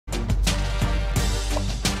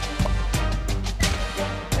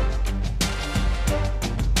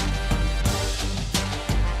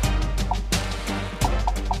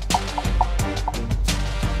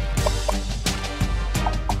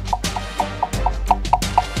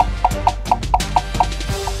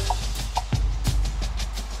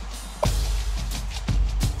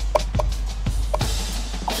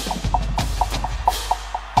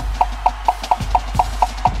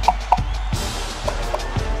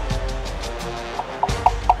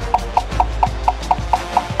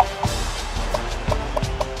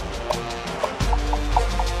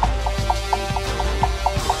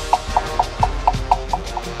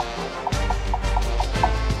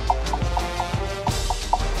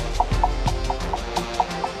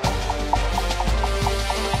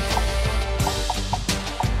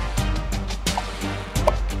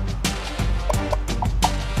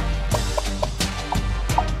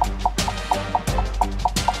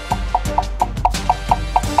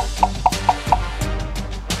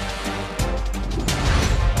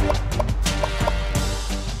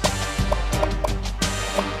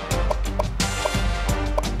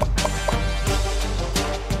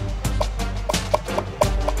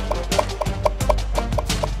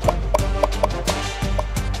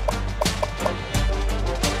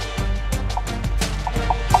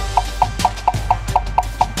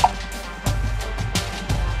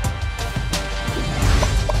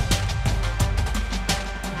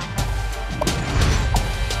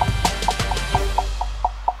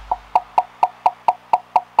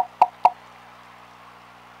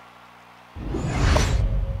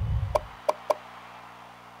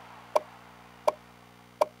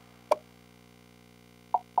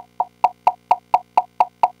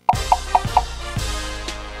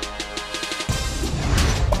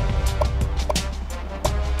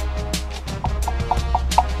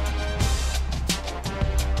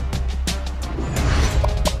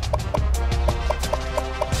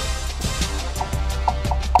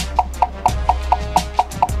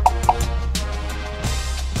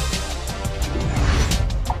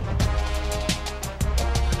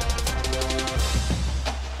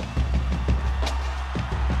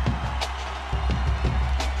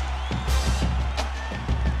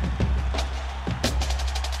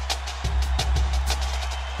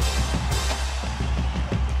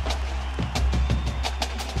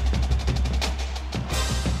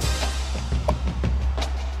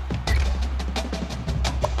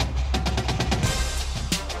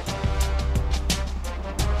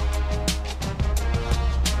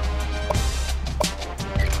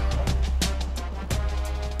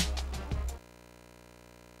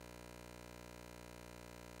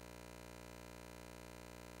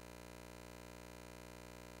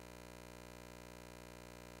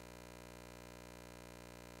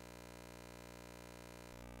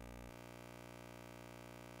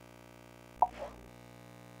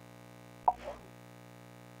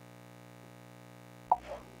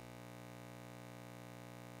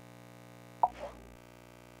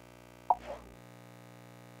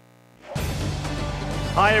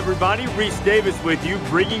Hi everybody, Reese Davis with you,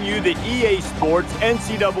 bringing you the EA Sports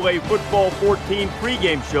NCAA Football 14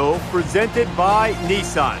 pregame show presented by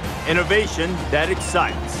Nissan. Innovation that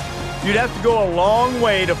excites. You'd have to go a long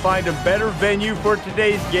way to find a better venue for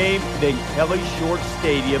today's game than Kelly Short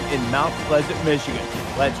Stadium in Mount Pleasant, Michigan.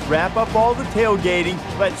 Let's wrap up all the tailgating,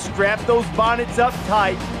 let's strap those bonnets up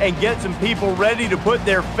tight, and get some people ready to put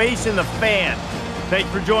their face in the fan. Thanks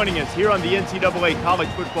for joining us here on the NCAA College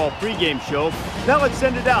Football pregame show. Now let's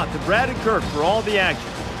send it out to Brad and Kirk for all the action.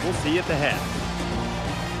 We'll see you at the half.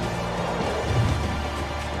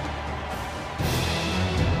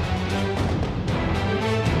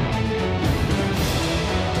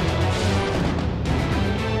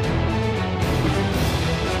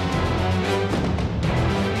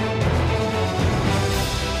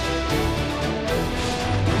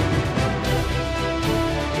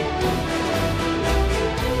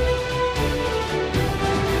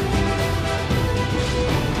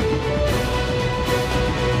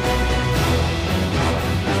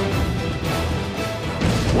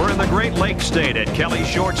 Great Lakes State at Kelly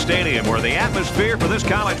Short Stadium, where the atmosphere for this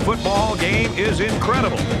college football game is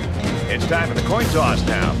incredible. It's time for the coin toss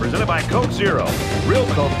now, presented by Coke Zero. Real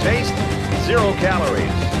Coke taste, 0 calories.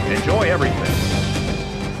 Enjoy everything.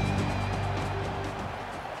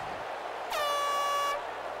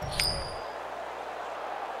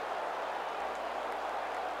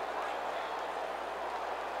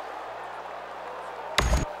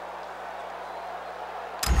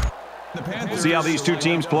 We'll see how these two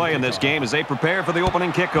teams play in this game as they prepare for the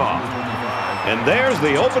opening kickoff. And there's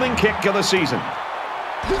the opening kick of the season.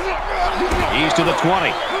 He's to the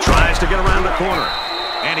 20. Tries to get around the corner.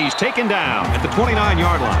 And he's taken down at the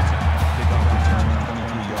 29-yard line.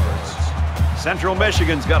 Central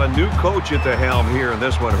Michigan's got a new coach at the helm here in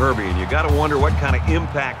this one, Herbie. And you got to wonder what kind of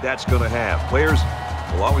impact that's going to have. Players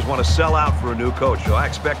will always want to sell out for a new coach. So I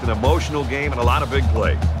expect an emotional game and a lot of big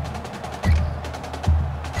plays.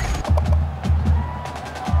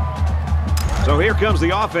 So here comes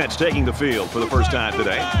the offense taking the field for the first time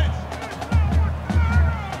today.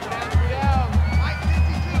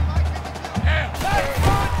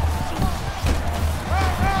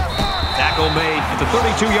 Tackle made at the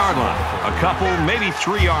 32-yard line. A couple, maybe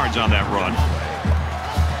 3 yards on that run.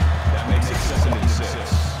 That makes it 2nd and 6.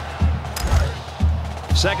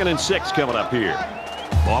 2nd and 6 coming up here.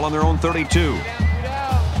 Ball on their own 32.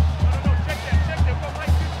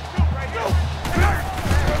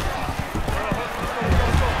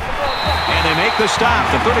 Make the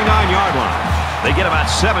stop, the 39-yard line. They get about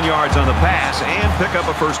 7 yards on the pass and pick up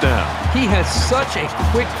a first down. He has such a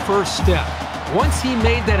quick first step. Once he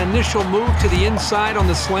made that initial move to the inside on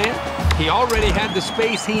the slant, he already had the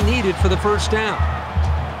space he needed for the first down.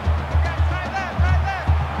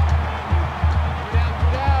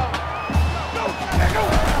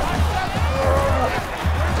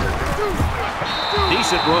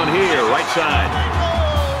 Decent run here, right side.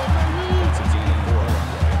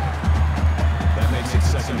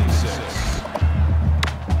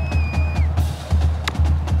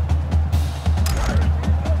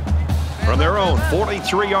 From their own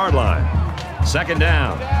 43-yard line. 2nd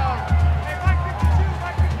down.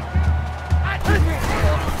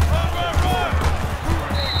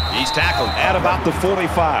 He's tackled at about the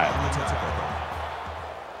 45.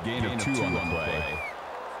 Gain of 2 on the play.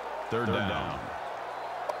 3rd down.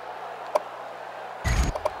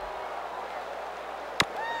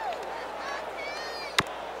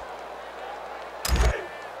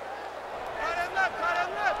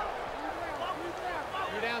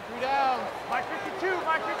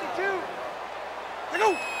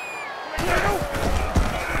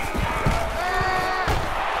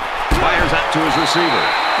 Fires out to his receiver.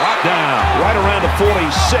 Brought down right around the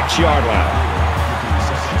 46-yard line.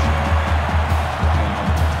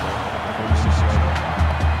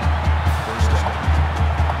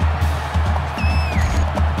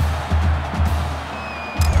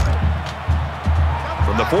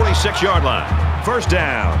 From the 46-yard line, first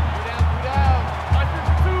down.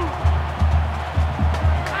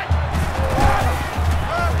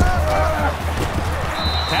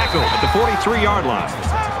 Tackle at the 43-yard line.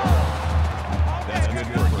 That's good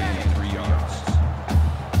for a gain of 3 yards.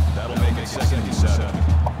 That'll make it 2nd and 7.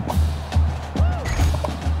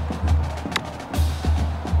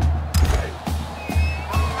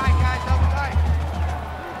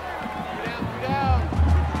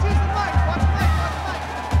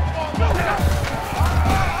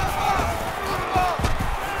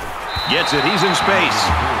 Gets it. He's in space.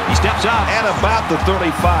 He steps out at about the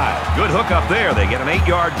 35. Good hook up there. They get an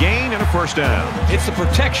 8-yard gain and a first down. It's the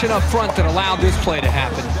protection up front that allowed this play to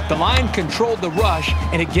happen. The line controlled the rush,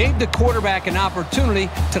 and it gave the quarterback an opportunity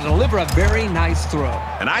to deliver a very nice throw.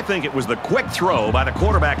 And I think it was the quick throw by the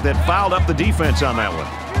quarterback that fouled up the defense on that one.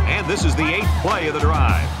 And this is the 8th play of the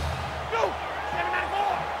drive.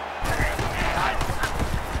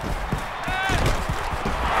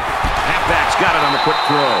 Halfback's got it on the quick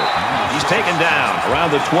throw. He's taken down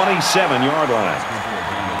around the 27-yard line.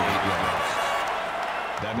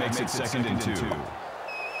 That makes it 2nd and 2.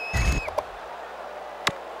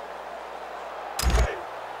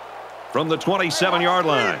 From the 27-yard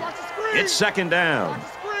line, it's 2nd down.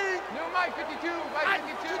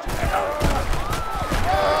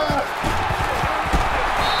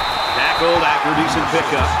 Tackled after a decent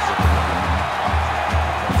pickup.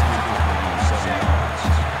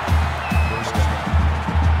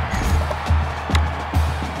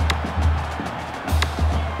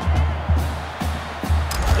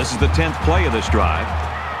 This is the 10th play of this drive.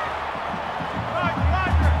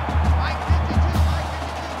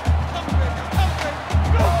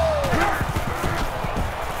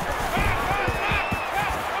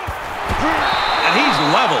 And he's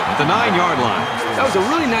level at the 9-yard line. That was a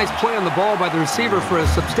really nice play on the ball by the receiver for a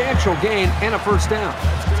substantial gain and a first down.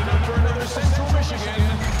 That's good enough for another Central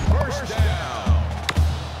Michigan first down.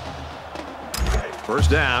 First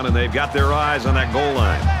down, and they've got their eyes on that goal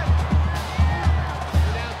line.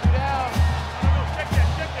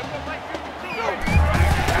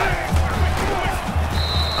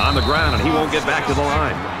 On the ground, and he won't get back to the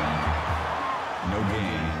line. No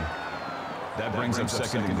gain. That brings up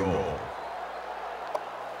 2nd and goal.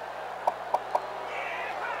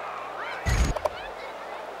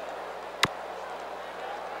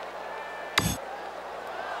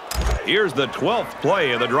 Here's the 12th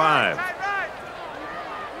play of the drive. 3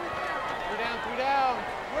 down.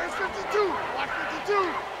 Where's 52? Watch 52.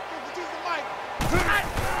 52's the mic.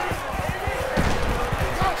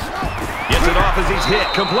 Gets it off as he's hit.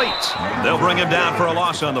 Complete. They'll bring him down for a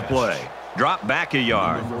loss on the play. Drop back a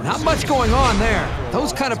yard. Not much going on there.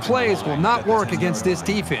 Those kind of plays will not work against this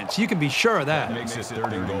defense. You can be sure of that. Makes it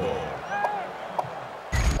 3rd and goal.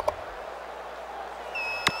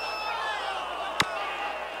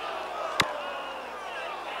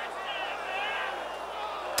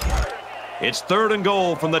 It's 3rd and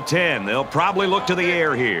goal from the 10. They'll probably look to the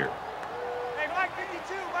air here. Hey, Mike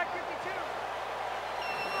 52. Mike 52.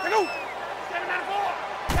 Let go. 7 out of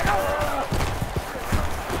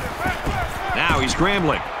 4. Now he's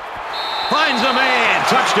scrambling. Finds a man.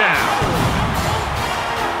 Touchdown.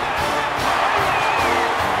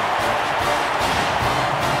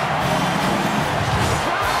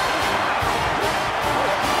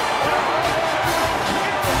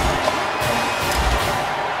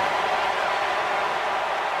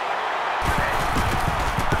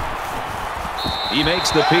 He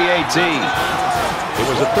makes the PAT. It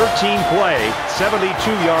was a 13-play,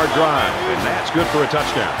 72-yard drive, and that's good for a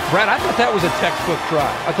touchdown. Brad, I thought that was a textbook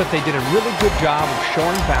drive. I thought they did a really good job of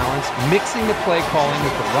showing balance, mixing the play calling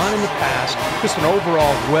with the run and the pass. Just an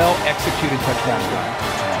overall well-executed touchdown drive.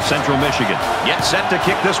 Central Michigan yet set to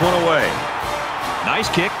kick this one away.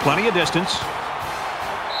 Nice kick, plenty of distance.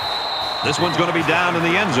 This one's going to be down in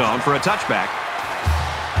the end zone for a touchback.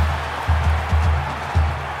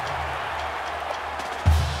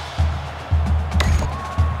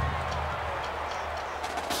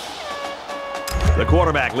 The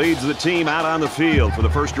quarterback leads the team out on the field for the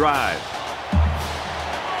first drive.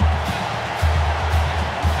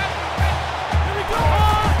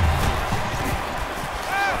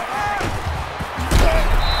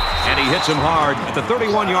 And he hits him hard at the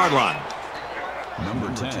 31-yard line.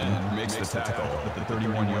 Number 10 makes the tackle at the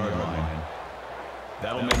 31-yard line.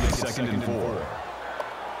 That'll make it 2nd and 4.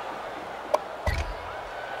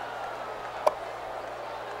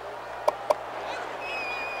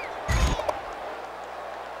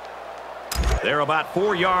 They're about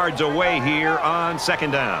 4 yards away here on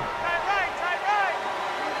 2nd down.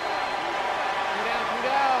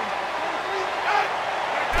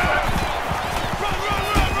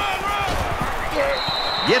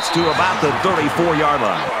 Gets to about the 34-yard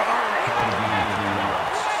line.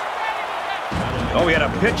 Oh, we had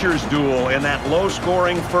a pitcher's duel in that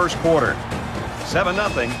low-scoring first quarter.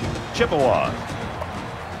 7-0, Chippewas.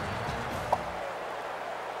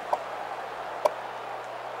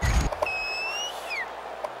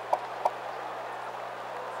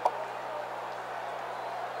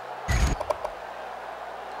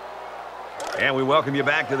 And we welcome you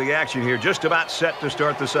back to the action here. Just about set to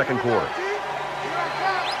start the second quarter.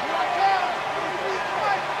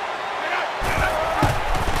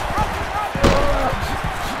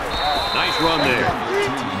 run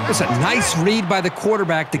there. It's a nice read by the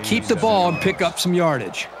quarterback to keep the ball and pick up some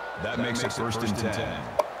yardage. That makes it 1st and 10.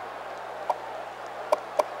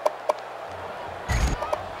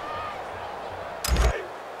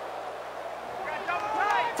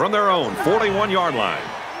 From their own 41-yard line,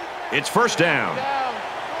 it's 1st down.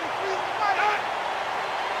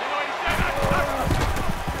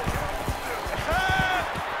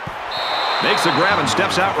 Makes the grab and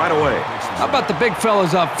steps out right away. How about the big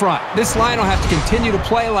fellas up front? This line will have to continue to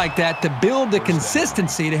play like that to build the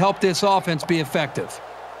consistency to help this offense be effective.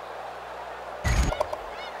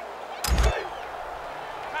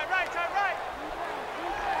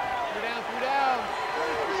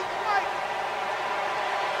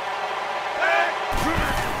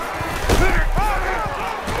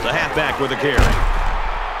 The halfback with the carry.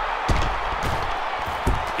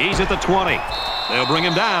 He's at the 20. They'll bring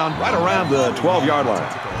him down right around the 12-yard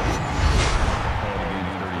line.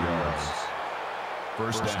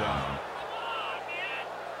 1st down.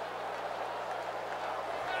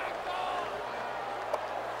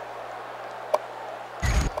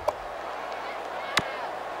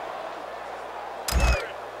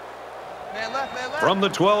 From the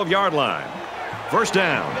 12-yard line, 1st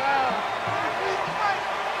down.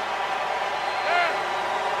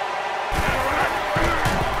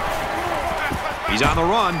 He's on the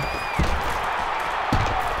run.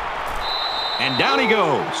 And down he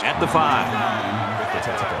goes at the 5.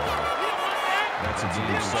 That's a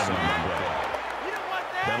gain of 7 on the play.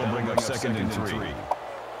 That'll bring up 2nd and 3.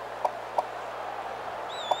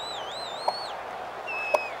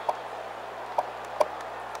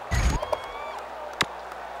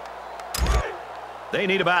 They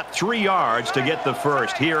need about 3 yards to get the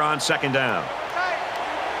first here on 2nd down.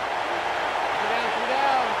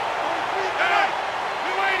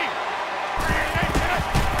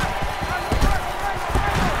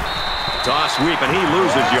 Toss sweep, and he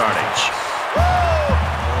loses yardage.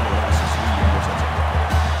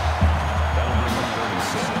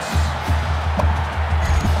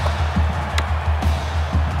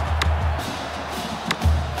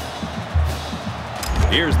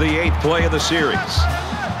 Here's the 8th play of the series.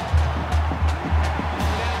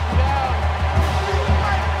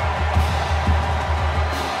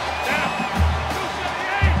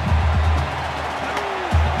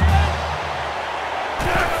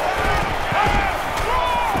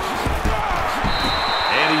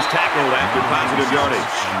 After positive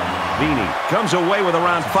yardage. Vini comes away with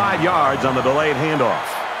around 5 yards on the delayed handoff.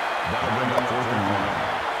 That'll bring up 4th and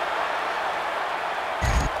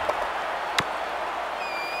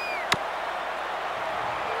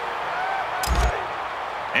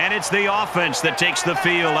 1. And it's the offense that takes the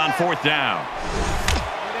field on 4th down.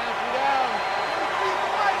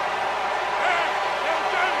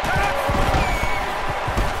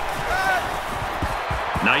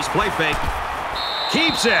 Nice play fake.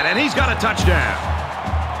 Keeps it, and he's got a touchdown.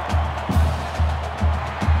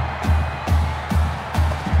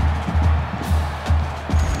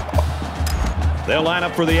 They'll line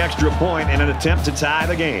up for the extra point in an attempt to tie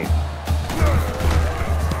the game.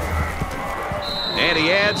 And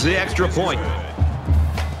he adds the extra point.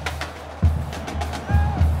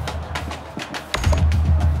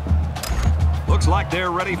 Looks like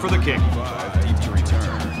they're ready for the kick. deep to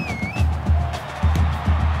return.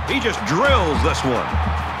 He just drills this one.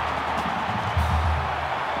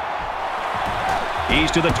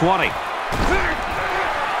 He's to the 20.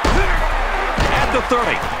 At the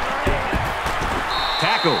 30.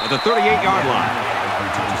 Tackle at the 38-yard line.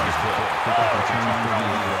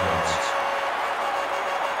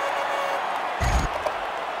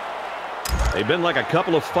 They've been like a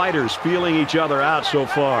couple of fighters feeling each other out so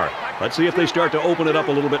far. Let's see if they start to open it up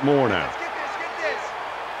a little bit more now.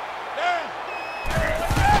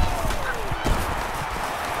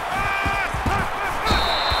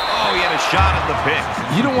 Oh, he had a shot at the pick.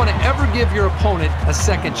 You don't want to ever give your opponent a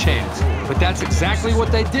second chance, but that's exactly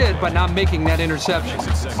what they did by not making that interception.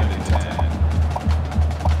 Second and 10.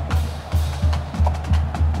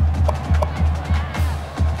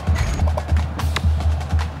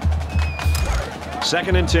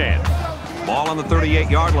 Second and 10. Ball on the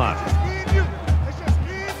 38-yard line.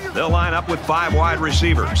 They'll line up with 5 wide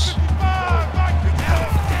receivers.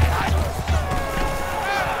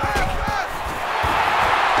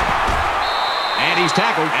 And he's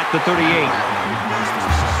tackled at the 38.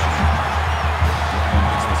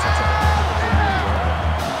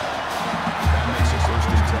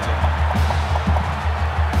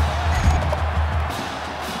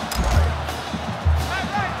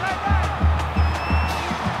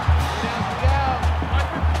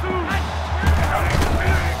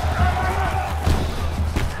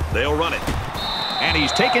 They'll run it.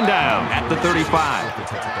 He's taken down at the 35.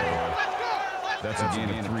 That's a gain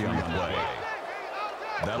of 3 on the play.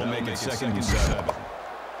 That'll make it 2nd and 7.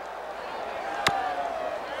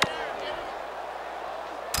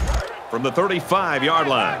 From the 35-yard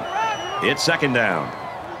line, it's 2nd down.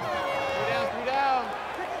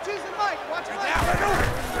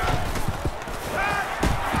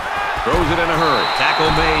 Throws it in a hurry.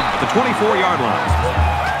 Tackle made at the 24-yard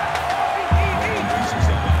line.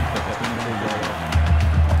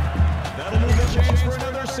 That'll move the chains for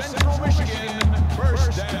another Central Michigan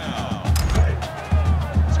first down.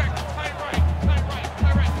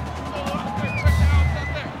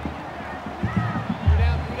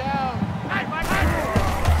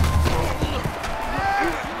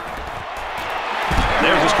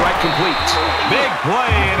 There's a strike complete. Big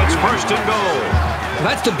play, and it's 1st and goal.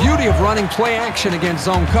 That's the beauty of running play action against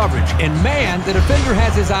zone coverage. In man, the defender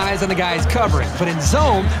has his eyes on the guy's covering. But in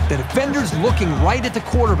zone, the defender's looking right at the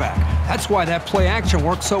quarterback. That's why that play action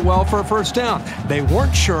worked so well for a 1st down. They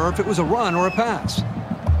weren't sure if it was a run or a pass.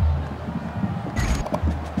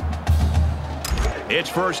 It's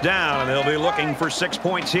 1st down, and they'll be looking for 6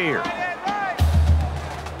 points here.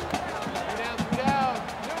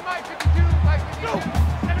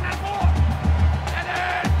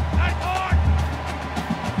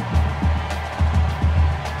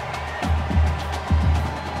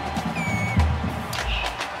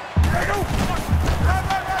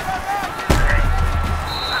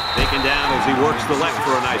 Taken down as he works the left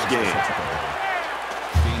for a nice gain.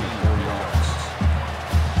 Gain of 4 yards.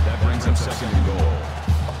 That brings him 2nd and goal.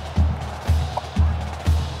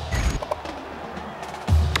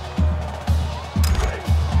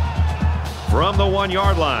 From the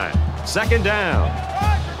 1-yard line, 2nd down.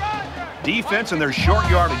 Defense and their short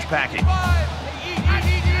yardage package.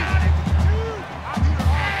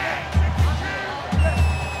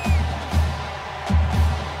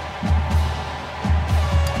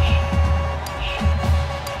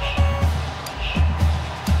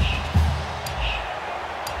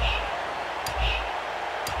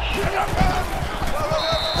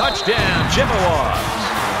 Touchdown, Chippewas.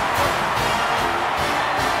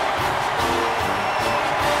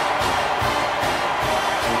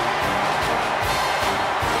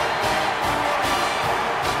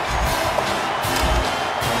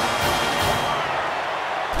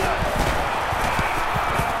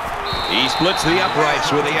 He splits the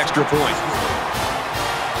uprights with the extra point.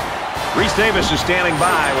 Reese Davis is standing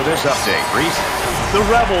by with this update. Reese? The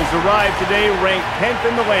Rebels arrived today ranked 10th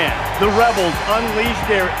in the land. The Rebels unleashed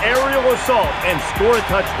their aerial assault and scored a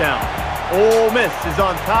touchdown. Ole Miss is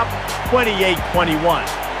on top 28-21.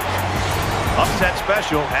 Upset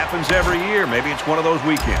special happens every year. Maybe it's one of those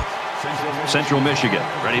weekends. Central Michigan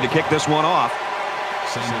ready to kick this one off.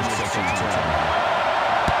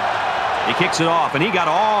 He kicks it off, and he got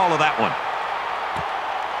all of that one.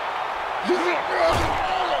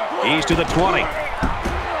 He's to the 20.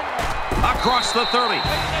 Across the 30.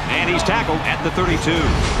 And he's tackled at the 32.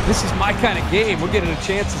 This is my kind of game. We're getting a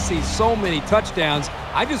chance to see so many touchdowns.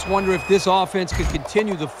 I just wonder if this offense could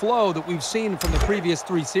continue the flow that we've seen from the previous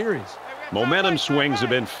 3 series. Momentum swings have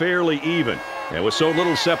been fairly even. And with so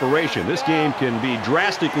little separation, this game can be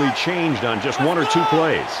drastically changed on just 1 or 2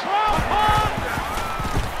 plays.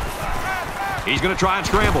 He's going to try and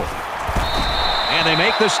scramble. And they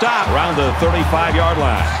make the stop around the 35-yard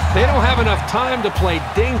line. They don't have enough time to play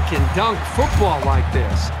dink and dunk football like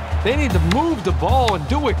this. They need to move the ball and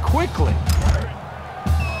do it quickly.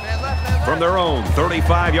 From their own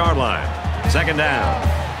 35-yard line, 2nd down.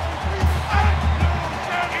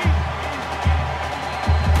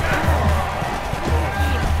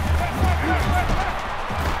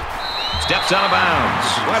 Steps out of bounds,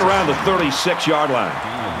 right around the 36-yard line.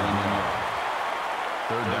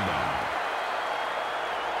 3rd down.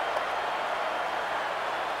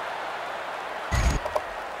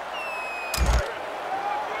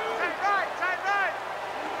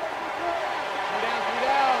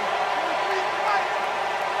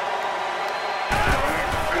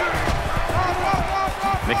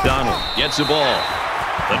 McDonald gets the ball.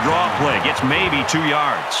 The draw play gets maybe 2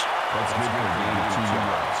 yards. That's good for a gain of 2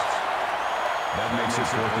 yards. That makes it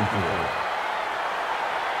 4th and 4.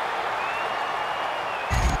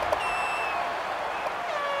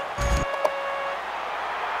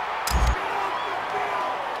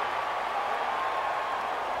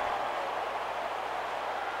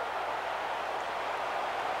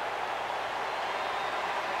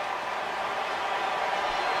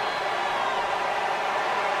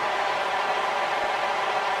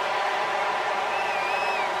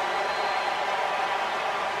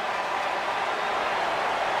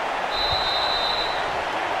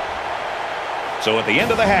 So at the end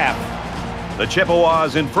of the half, the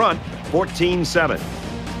Chippewas in front, 14-7.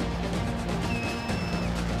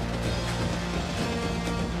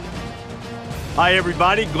 Hi,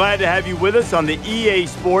 everybody. Glad to have you with us on the EA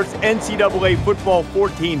Sports NCAA Football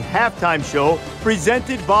 14 halftime show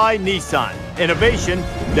presented by Nissan. Innovation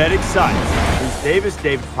that excites. Bruce Davis,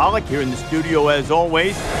 David Pollack here in the studio as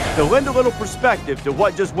always to lend a little perspective to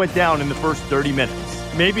what just went down in the first 30 minutes.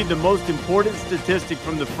 Maybe the most important statistic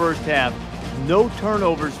from the first half, no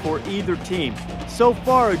turnovers for either team. So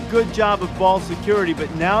far, a good job of ball security,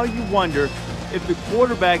 but now you wonder if the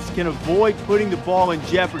quarterbacks can avoid putting the ball in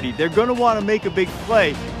jeopardy. They're going to want to make a big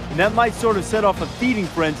play, and that might sort of set off a feeding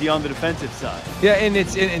frenzy on the defensive side. Yeah, and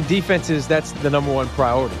in defenses, that's the #1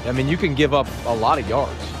 priority. I mean, you can give up a lot of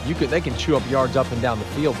yards. They can chew up yards up and down the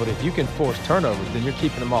field, but if you can force turnovers, then you're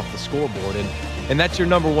keeping them off the scoreboard, and that's your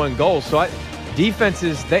 #1 goal. So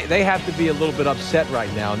defenses, they have to be a little bit upset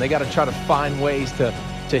right now, and they got to try to find ways to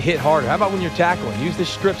hit harder. How about when you're tackling? Use the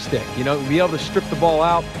strip stick. You know, be able to strip the ball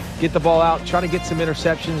out, get the ball out, try to get some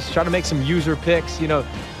interceptions, try to make some user picks. You know,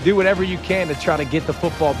 do whatever you can to try to get the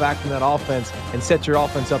football back from that offense and set your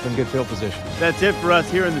offense up in good field position. That's it for us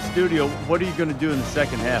here in the studio. What are you going to do in the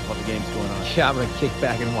second half while the game's going on? Yeah, I'm going to kick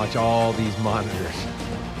back and watch all these monitors.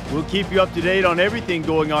 We'll keep you up to date on everything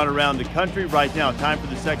going on around the country. Right now, time for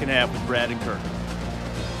the second half with Brad and Kirk.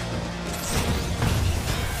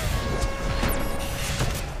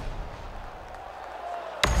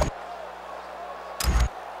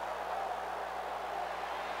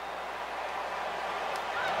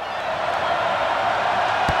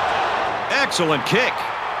 Excellent kick.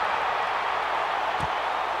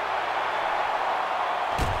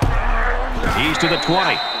 He's to the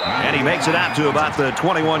 20, and he makes it out to about the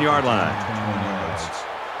 21-yard line.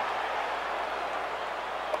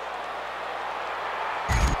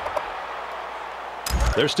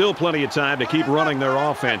 There's still plenty of time to keep running their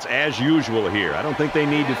offense as usual here. I don't think they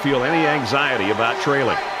need to feel any anxiety about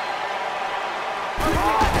trailing.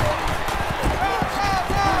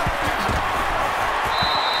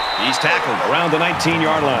 He's tackled around the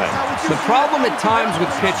 19-yard line. The problem at times with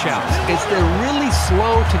pitch outs is they're really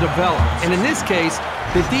slow to develop. And in this case,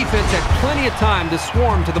 the defense had plenty of time to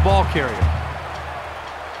swarm to the ball carrier.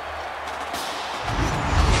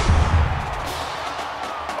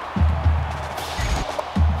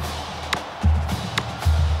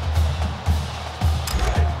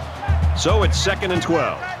 So it's 2nd and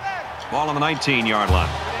 12. Ball on the 19-yard line.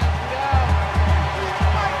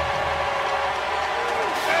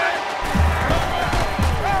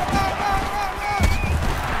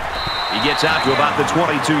 He gets out to about the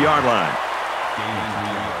 22-yard line. Gain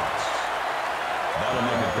 3 yards. That'll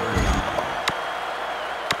make it 3rd and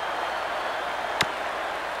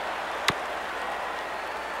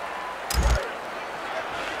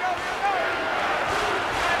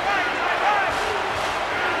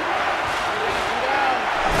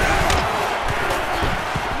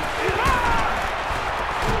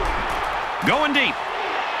 9. Going deep.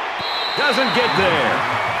 Doesn't get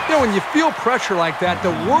there. You know, when you feel pressure like that,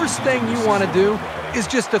 the worst thing you want to do is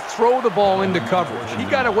just to throw the ball into coverage. He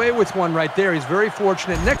got away with one right there. He's very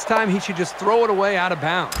fortunate. Next time, he should just throw it away out of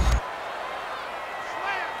bounds.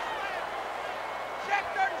 Check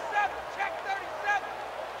 37. Check 37.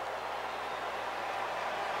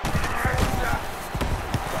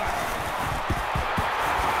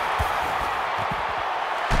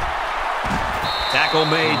 Tackle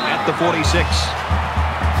made at the 46.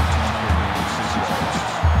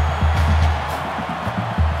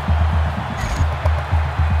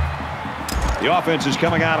 The offense is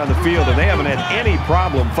coming out on the field, and they haven't had any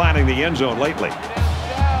problem finding the end zone lately.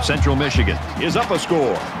 Central Michigan is up a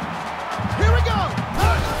score. Here we go.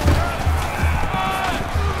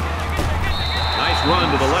 Nice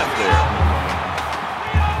run to the left there.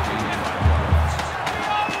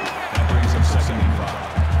 That brings up 2nd and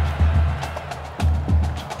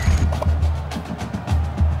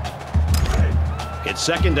 5. It's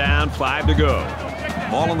 2nd down, 5 to go.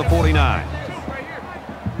 Ball on the 49.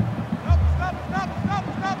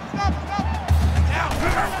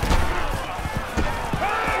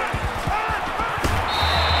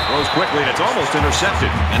 Throws quickly, and it's almost intercepted.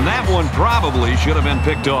 And that one probably should have been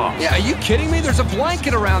picked off. Yeah, are you kidding me? There's a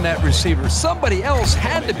blanket around that receiver. Somebody else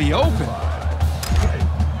had to be open.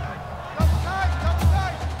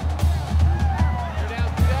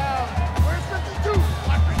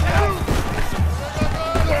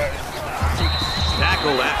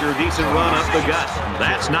 Tackled after a decent run up the gut.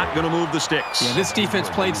 That's not going to move the sticks. Yeah, this defense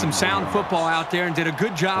played some sound football out there and did a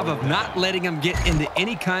good job of not letting them get into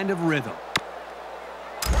any kind of rhythm.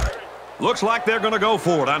 Looks like they're going to go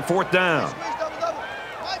for it on 4th down.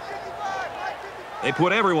 They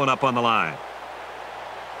put everyone up on the line.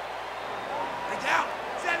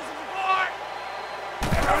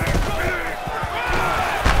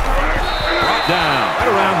 Brought down right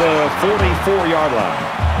around the 44-yard line.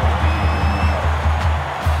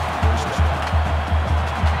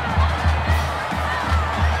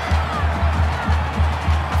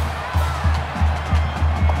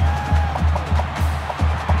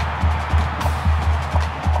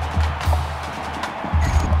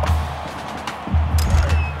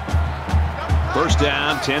 First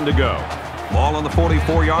down, 10 to go. Ball on the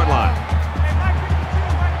 44-yard line.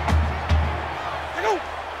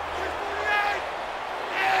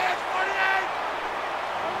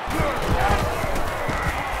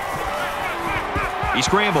 He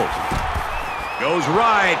scrambles. Goes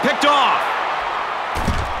right. Picked off.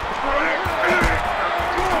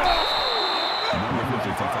 Number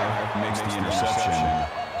 55 makes the interception.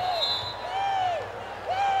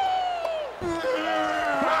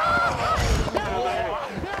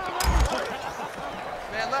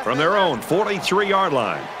 From their own 43-yard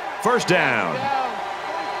line. First down.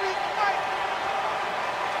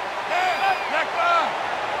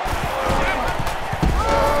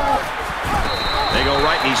 They go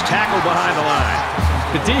right, and he's tackled behind the line.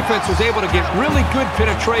 The defense was able to get really good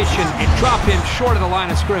penetration and drop him short of the line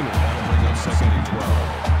of scrimmage. Second and 12.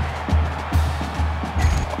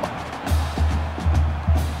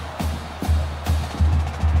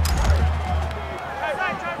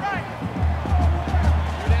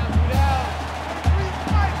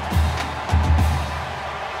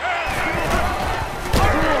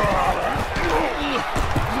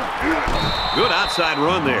 Good outside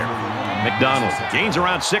run there. McDonald gains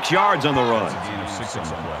around 6 yards on the run. Gain of 6 on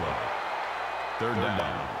the play. Third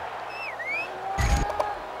down.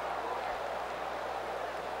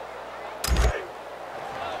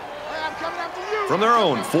 From their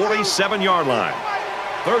own 47-yard line.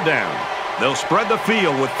 Third down. They'll spread the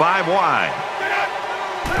field with 5 wide.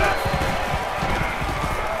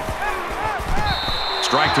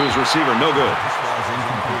 Strike to his receiver, no good.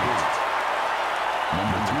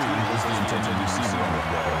 Number 3 was the intended receiver on the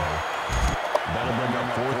play. That'll bring up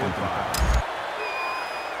 4th and 5.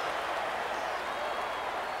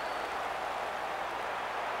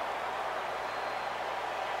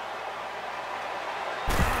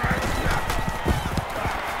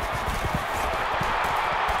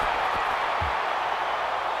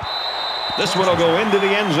 This one will go into the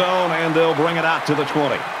end zone, and they'll bring it out to the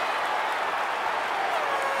 20.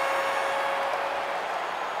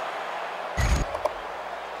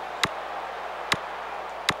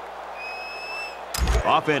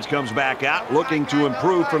 Offense comes back out, looking to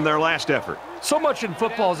improve from their last effort. So much in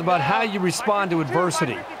football is about how you respond to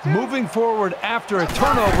adversity. Moving forward after a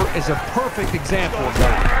turnover is a perfect example of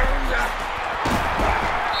that.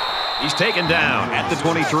 He's taken down at the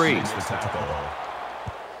 23.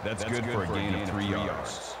 That's good for a gain of 3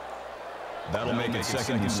 yards. That'll make it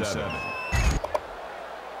 2nd and 7.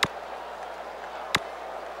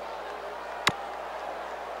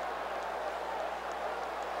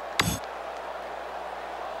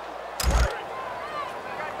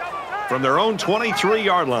 From their own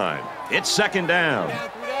 23-yard line, it's 2nd down.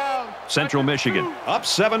 Central Michigan up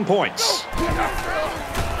 7 points.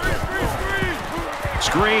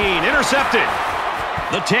 Screen intercepted.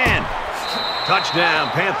 The 10. Touchdown,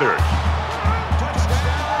 Panthers.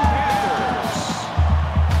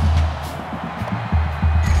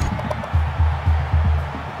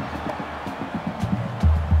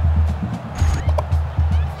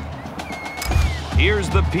 Here's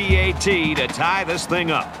the PAT to tie this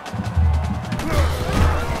thing up.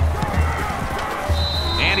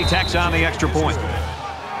 And he tacks on the extra point.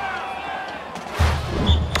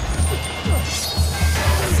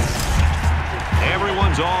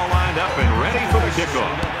 Everyone's all lined up and ready for the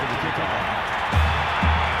kickoff.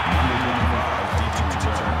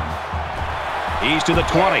 He's to the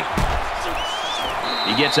 20.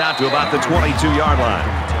 He gets out to about the 22-yard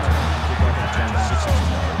line.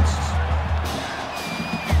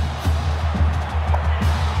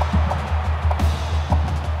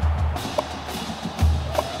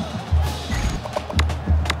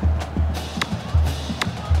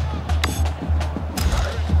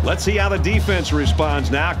 Let's see how the defense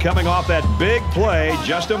responds now, coming off that big play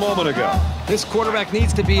just a moment ago. This quarterback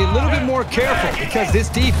needs to be a little bit more careful because this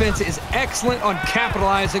defense is excellent on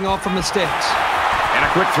capitalizing off of mistakes. And a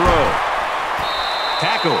quick throw.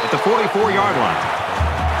 Tackle at the 44-yard line.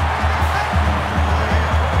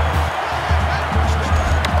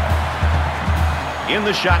 In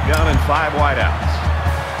the shotgun and 5 wideouts.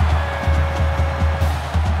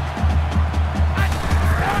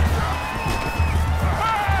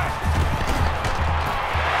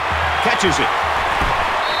 catches it.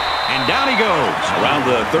 And down he goes around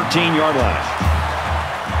the 13-yard line.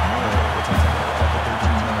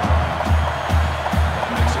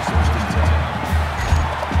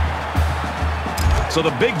 So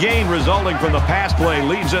the big gain resulting from the pass play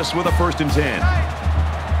leaves us with a 1st and 10.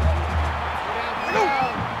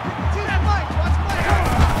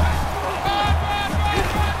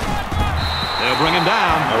 They'll bring him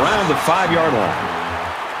down around the 5-yard line.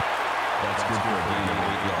 That's good for a gain of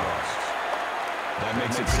 8 yards. That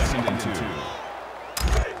makes it 2nd and 2.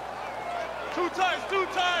 Two times. Three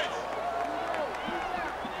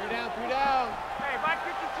down. Hey, Mike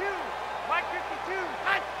 52. Mike 52.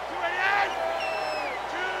 288.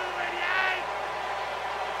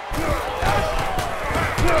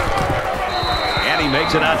 288. And he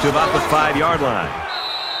makes it out to about the 5-yard line.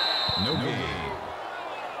 No gain.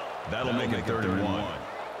 That'll make it 3rd and 1.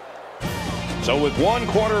 So with 1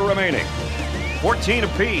 quarter remaining, 14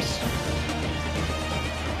 apiece.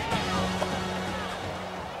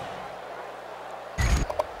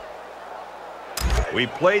 We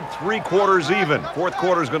played 3 quarters even. 4th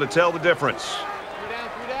quarter is going to tell the difference.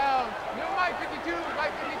 Three down. No, Mike 52.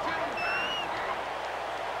 Mike 52.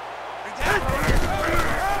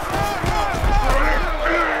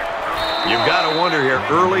 You've got to wonder here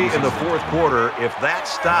early in the 4th quarter if that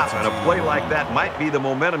stop and a play like that might be the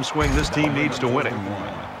momentum swing this team needs to win it.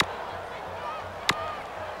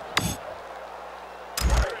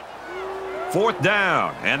 4th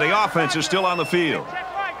down, and the offense is still on the field. Check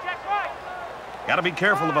right. Got to be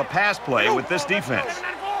careful of a pass play with this defense.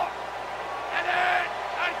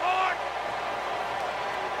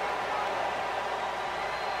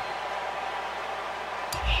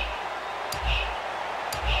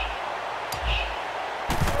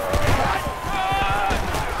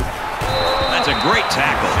 That's a great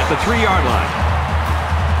tackle at the 3-yard line.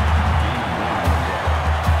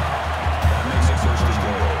 That makes it 1st and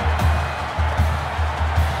goal.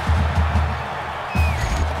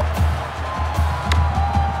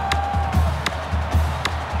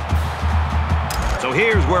 So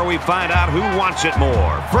here's where we find out who wants it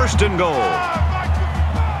more. 1st and goal.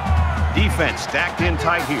 Defense stacked in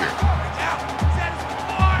tight here.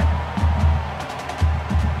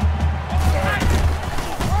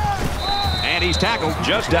 And he's tackled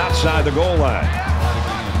just outside the goal line.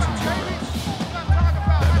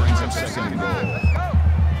 That brings up 2nd and goal.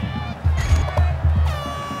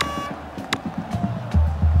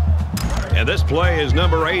 And this play is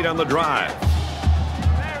number 8 on the drive.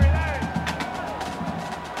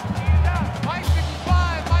 Mike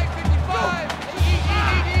 55.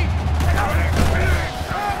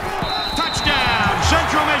 Touchdown,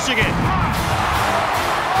 Central Michigan.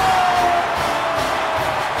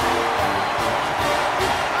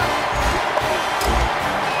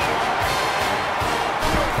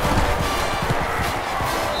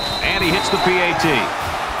 And he hits the PAT.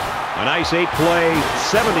 A nice 8-play,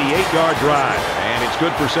 78-yard drive, and it's good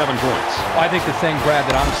for 7 points. I think the thing, Brad,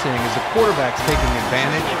 that I'm seeing is the quarterback's taking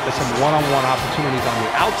advantage of some one-on-one opportunities on the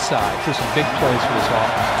outside for some big plays for this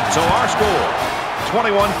offense. So our score,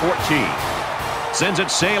 21-14. Sends it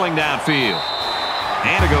sailing downfield.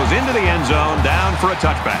 And it goes into the end zone, down for a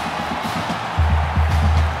touchback.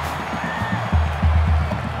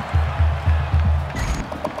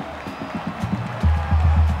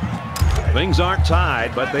 Things aren't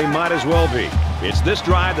tied, but they might as well be. It's this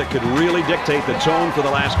drive that could really dictate the tone for the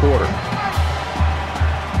last quarter.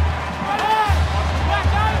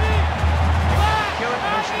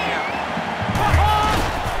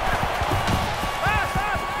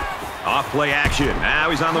 Off play action. Now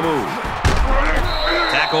he's on the move.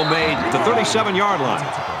 Tackle made at the 37-yard line.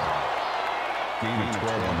 Gain of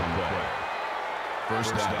 12 on the play.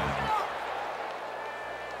 1st down.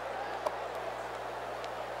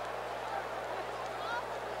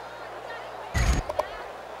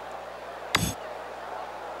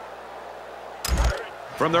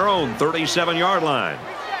 From their own 37-yard line.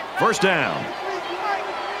 1st down.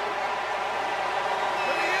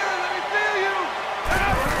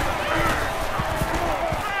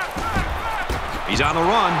 He's on the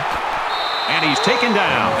run. And he's taken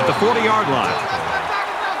down at the 40-yard line.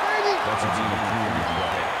 That's a gain of 3 on the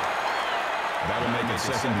play. That'll make it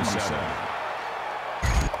 2nd and 7.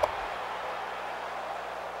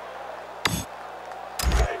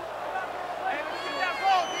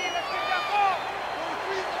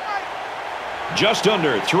 Just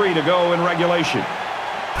under 3 to go in regulation.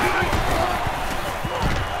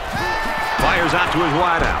 Fires out to his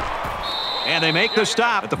wideout. And they make the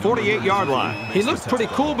stop at the 48-yard line. He looked pretty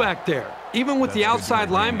cool back there. Even with the outside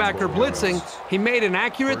linebacker blitzing, he made an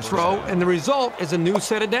accurate throw, and the result is a new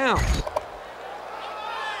set of downs.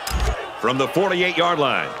 From the 48-yard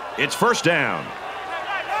line, it's first down.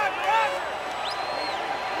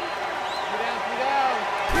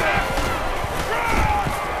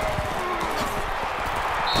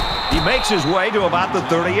 He makes his way to about the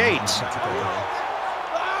 38.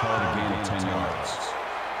 Called a gain of 10 yards.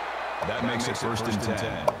 That makes it first and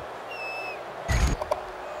 10.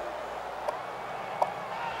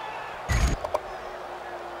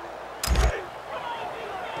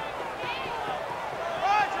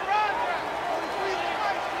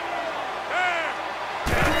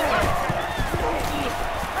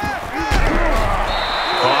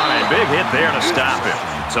 Big hit there to stop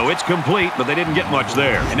it. So it's complete, but they didn't get much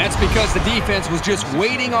there. And that's because the defense was just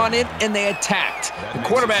waiting on it, and they attacked. The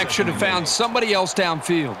quarterback should have found somebody else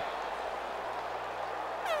downfield.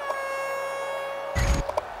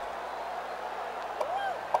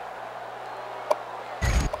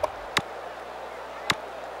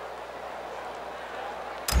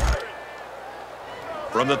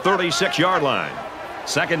 From the 36-yard line,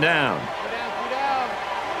 second down.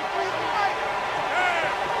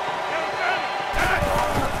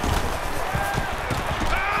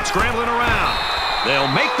 Scrambling around.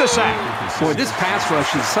 They'll make the sack. Boy, this pass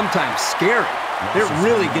rush is sometimes scary. They're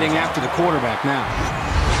really getting after the quarterback now.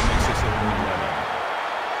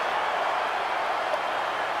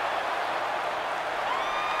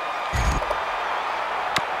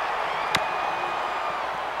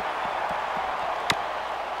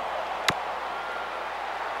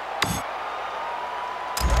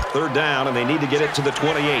 Third down, and they need to get it to the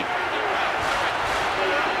 28.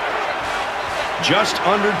 Just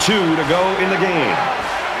under 2 to go in the game.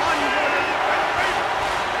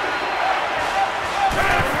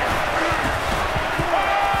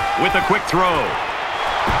 With a quick throw.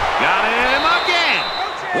 Got him again.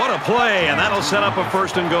 What a play, and that'll set up a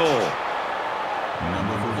first and goal.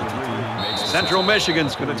 Central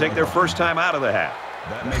Michigan's going to take their first time out of the half.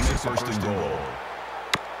 That makes it first and goal.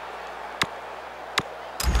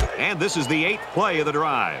 And this is the 8th play of the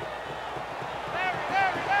drive.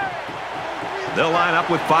 They'll line up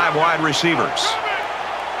with 5 wide receivers.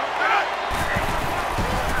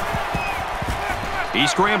 He's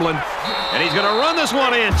scrambling, and he's going to run this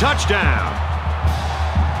one in. Touchdown.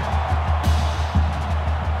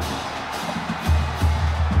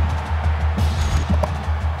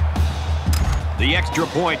 The extra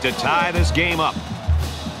point to tie this game up.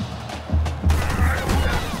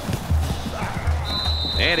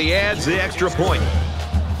 And he adds the extra point.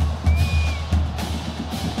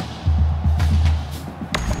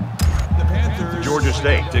 Georgia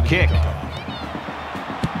State to kick.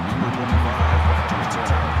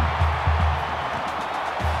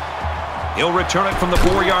 He'll return it from the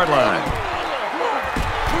 4-yard line.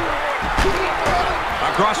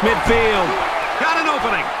 Across midfield. Got an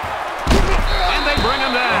opening. And they bring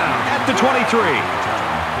him down at the 23.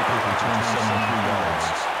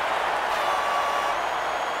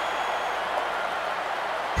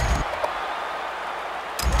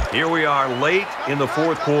 Here we are late in the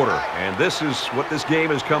fourth quarter, and this is what this game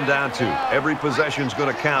has come down to. Every possession's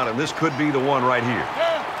going to count, and this could be the one right here.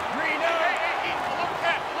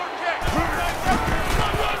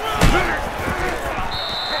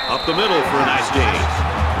 Up the middle for a nice gain.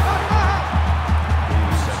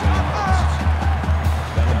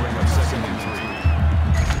 That'll bring up second and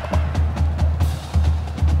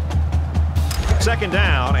 3. Second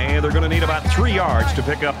down, and they're going to need about 3 yards to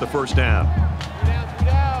pick up the first down.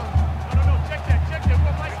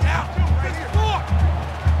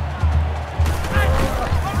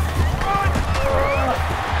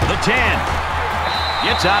 The 10.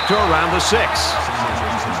 Gets out to around the 6.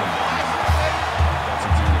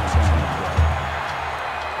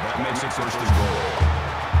 That makes it first and goal.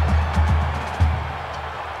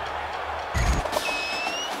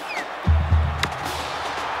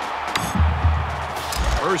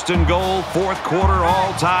 First and goal, fourth quarter,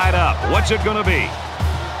 all tied up. What's it going to be?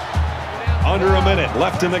 Under a minute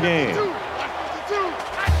left in the game.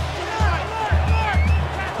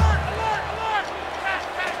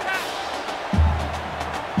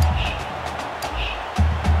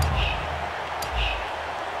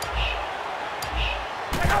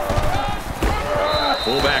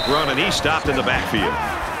 Fullback run, and he stopped in the backfield.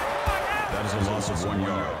 That is a loss of 1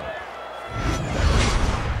 yard.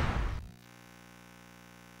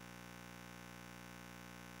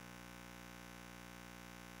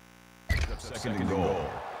 Second and goal.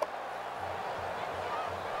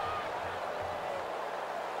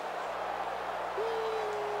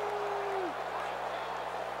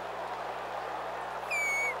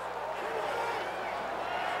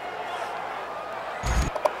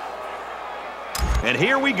 And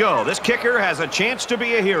here we go. This kicker has a chance to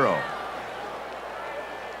be a hero.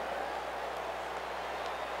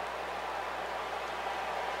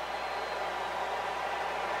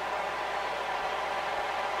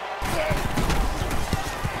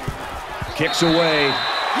 Kicks away.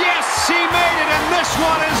 Yes, he made it, and this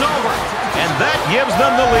one is over. And that gives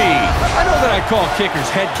them the lead. I know that I call kickers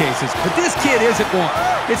head cases, but this kid isn't one.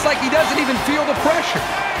 It's like he doesn't even feel the pressure.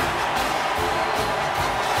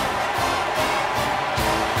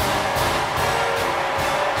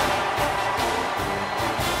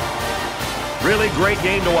 Really great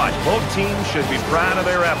game to watch. Both teams should be proud of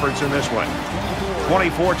their efforts in this one.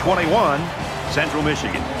 24-21, Central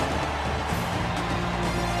Michigan.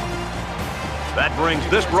 That brings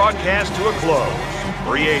this broadcast to a close.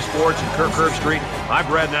 For EA Sports and Kirk Herbstreit, I'm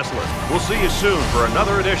Brad Nessler. We'll see you soon for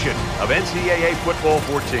another edition of NCAA Football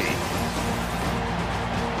 14.